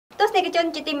ស្និកជន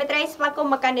ជាទីមេត្រីស្វាគម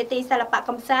ន៍មកកាន់នីតិសិល្បៈ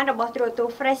កំសាន្តរបស់ទូរទស្ស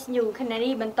ន៍ Fresh News ខណៈ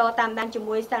នេះបន្តតាមដានជា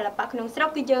មួយសិល្បៈក្នុងស្រុក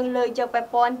គឺយើងលើកយកពាក់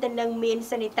ព័ន្ធទៅនឹងមាន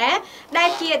សនីតាដែល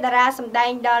ជាតារាសម្ដែ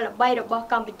ងដ៏ល្បីរបស់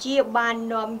កម្ពុជាបាន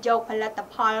នាំយកផលិត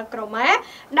ផលក្រមា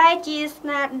ដែលជាស្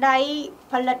នាដៃ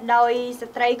ផលិតដោយស្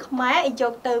ត្រីខ្មែរយ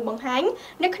កទៅបង្ហាញ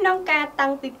នៅក្នុងការតាំ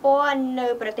ងពិព័រណ៍នៅ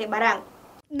ប្រទេសបារាំង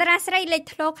តារាស្រីលេច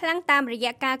ធ្លោខ្លាំងតាមរ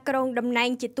យៈការគ្រងតំណែង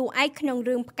ជាតួឯកក្នុង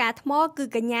រឿងផ្កាថ្មគឺ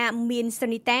កញ្ញាមានស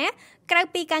នីតាក្រៅ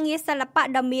ពីការងារសិល្បៈ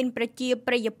ដ៏មានប្រជា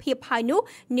ប្រិយភាពហើយនោះ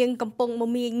នាងកំពុងម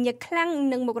មាញឹកខ្លាំង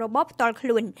នឹងមុខរបរផ្ទាល់ខ្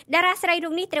លួនតារាស្រីរូ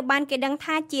បនេះត្រូវបានគេដឹង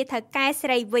ថាជាថៅកែស្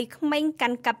រីវ័យក្មេងកា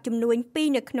ន់កាប់ចំនួន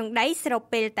2នៅក្នុងដៃស្រប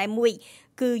ពេលតែមួយ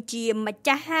គឺជាម្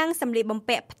ចាស់ហាងសម្លៀកបំ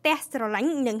ពាក់ផ្ទះស្រឡា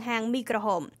ញ់និងហាងមីក្រហ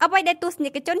មអ្វីដែលទស្សនិ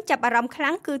កជនចាប់អារម្មណ៍ខ្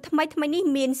លាំងគឺថ្មីនេះ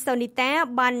មានសូនីតា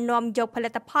បាននាំយកផលិ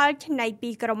តផលច្នៃពី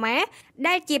ក្រមា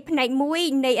ដែលជាផ្នែកមួយ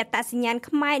នៃអត្តសញ្ញាណ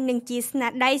ខ្មែរនិងជាស្នា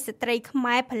ដៃស្ត្រីខ្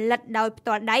មែរផលិតដោយផ្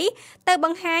ទាល់ដៃទៅប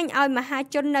ង្ហាញឲ្យមហា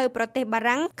ជននៅប្រទេសបា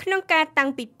រាំងក្នុងការតាំង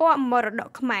ពិព័រណ៍មរតក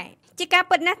ខ្មែរជាការ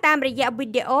ពិតណាស់តាមរយៈវី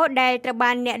ដេអូដែលត្រូវ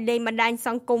បានអ្នកលេងបណ្ដាញស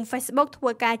ង្គម Facebook ធ្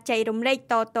វើការចែករំលែក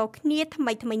តៗគ្នាថ្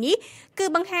មីនេះគឺ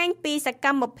បង្ហាញពីសក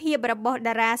ម្មភាពរបស់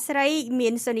តារាស្រីមា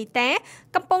នសូនីតា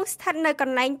កំពុងស្ថិតនៅក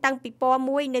ន្លែងតាំងពិព័រណ៍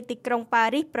មួយនៅទីក្រុងប៉ា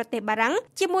រីសប្រទេសបារាំង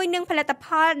ជាមួយនឹងផលិតផ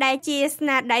លដែលជាស្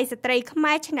នាដៃស្ត្រីខ្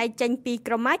មែរច្នៃចេញពី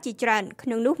ក្រមាជាច្រើនក្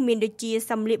នុងនោះមានដូចជា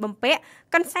សម្លៀកបំពាក់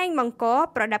កន្សែងបង្គោល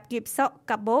ប្រដាប់គៀបសក់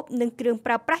កាបូបនិងគ្រឿង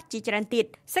ប្រើប្រាស់ជាច្រើនទៀត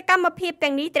សកម្មភាព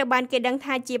ទាំងនេះត្រូវបានគេដឹង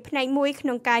ថាជាផ្នែកមួយក្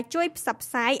នុងការជួយផ្សព្វផ្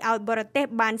សាយឲ្យបរទេស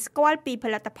បានស្គាល់ពីផ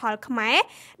លិតផលខ្មែរ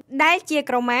ដែលជា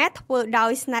ក្រមាធ្វើដោ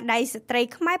យស្នាដៃស្ត្រី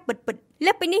ខ្មែរពិតៗ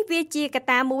លើសពីនេះវាជាកត្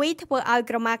តាមួយធ្វើឲ្យ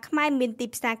ក្រមាខ្មែរមានទី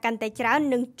ផ្សារកាន់តែច្រើន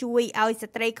និងជួយឲ្យ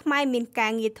ស្ត្រីខ្មែរមានកា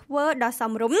រងារធ្វើដ៏ស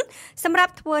មរម្យសម្រា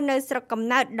ប់ធ្វើនៅស្រុកកំ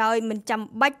ណើតដោយមិនចាំ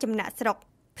បាច់ចំណាក់ស្រុក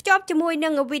ភ្ជាប់ជាមួយនឹ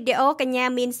ងវីដេអូកញ្ញា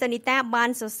មានសូនីតាបាន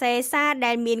សរសេរសារ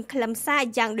ដែលមានខ្លឹមសារ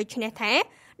យ៉ាងដូចនេះថា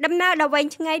ដំណើរដ៏វែង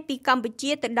ឆ្ងាយពីកម្ពុ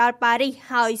ជាទៅដល់ប៉ារីស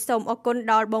ហើយសូមអរគុណ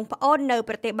ដល់បងប្អូននៅ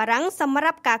ប្រទេសបារាំងសម្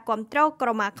រាប់ការគាំទ្រក្រ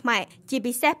មាខ្មែរជា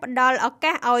ពិសេសផ្ដល់ឱ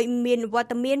កាសឲ្យមានវត្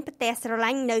តមានផ្ទះស្រឡា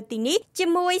ញ់នៅទីនេះជា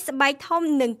មួយស្បែកធំ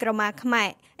និងក្រមាខ្មែរ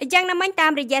យ៉ាងណាមិញតា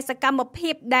មរយៈសកម្មភា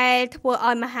ពដែលធ្វើ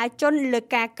ឲ្យមហាជនលើក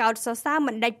ការកោតសរសើរ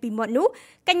មិនដាច់ពីមាត់នោះ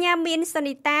កញ្ញាមានសូ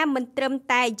នីតាមិនត្រឹម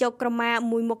តែយកក្រមា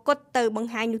មួយមុខគត់ទៅប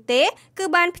ង្ហាញនោះទេគឺ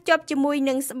បានភ្ជាប់ជាមួយ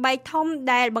នឹងស្បែកធំ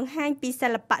ដែលបង្ហាញពីសិ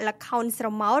ល្បៈល្ខោនស្រ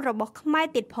មោលរបស់ខ្មែរ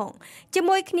ទៀតផងជា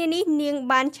មួយគ្នានេះនាង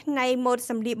បានច្នៃម៉ូដ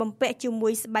សម្លៀកបំពាក់ជាមួ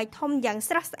យស្បែកធំយ៉ាង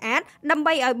ស្រស់ស្អាតដើម្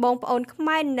បីឲ្យបងប្អូនខ្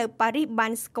មែរនៅប៉ារីសបា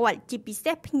នស្គាល់ជាពិ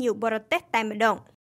សេសភ្ញៀវបរទេសតែម្ដង